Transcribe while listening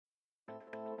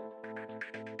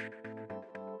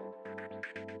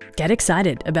Get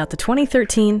excited about the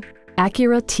 2013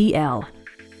 Acura TL.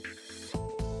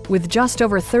 With just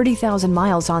over 30,000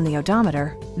 miles on the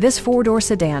odometer, this four-door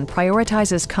sedan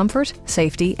prioritizes comfort,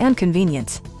 safety, and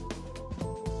convenience.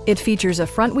 It features a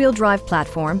front-wheel drive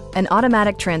platform, an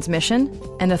automatic transmission,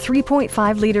 and a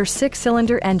 3.5-liter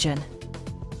six-cylinder engine.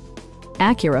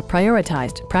 Acura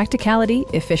prioritized practicality,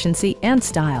 efficiency, and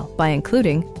style by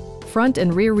including front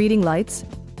and rear reading lights,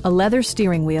 a leather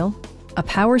steering wheel, a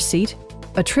power seat,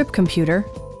 a trip computer,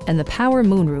 and the power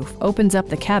moonroof opens up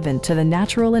the cabin to the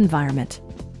natural environment.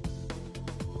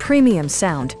 Premium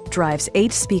sound drives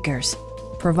 8 speakers,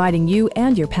 providing you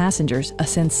and your passengers a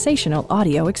sensational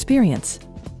audio experience.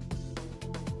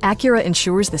 Acura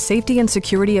ensures the safety and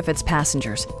security of its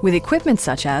passengers with equipment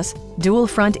such as dual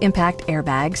front impact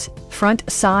airbags, front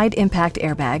side impact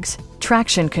airbags,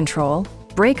 traction control,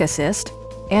 brake assist,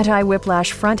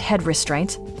 anti-whiplash front head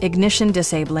restraints, ignition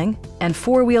disabling, and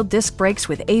 4-wheel disc brakes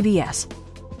with ABS.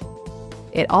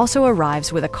 It also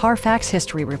arrives with a Carfax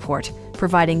history report,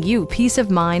 providing you peace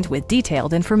of mind with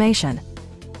detailed information.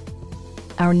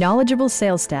 Our knowledgeable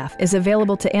sales staff is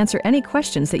available to answer any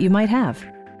questions that you might have.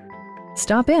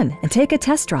 Stop in and take a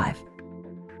test drive.